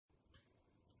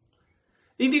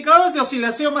Indicadores de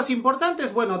oscilación más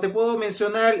importantes, bueno, te puedo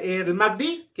mencionar el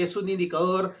MACD, que es un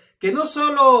indicador que no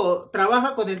solo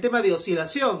trabaja con el tema de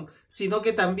oscilación, sino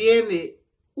que también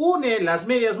une las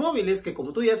medias móviles, que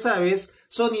como tú ya sabes,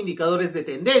 son indicadores de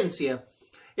tendencia.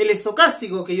 El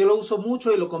estocástico, que yo lo uso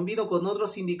mucho y lo combino con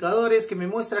otros indicadores que me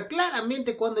muestra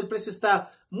claramente cuando el precio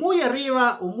está muy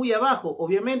arriba o muy abajo.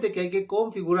 Obviamente que hay que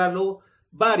configurarlo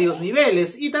varios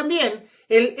niveles. Y también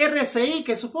el RSI,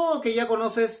 que supongo que ya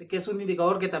conoces, que es un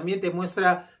indicador que también te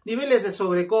muestra niveles de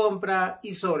sobrecompra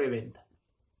y sobreventa.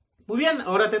 Muy bien,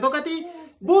 ahora te toca a ti.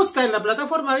 Busca en la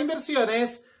plataforma de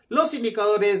inversiones los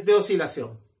indicadores de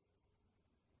oscilación.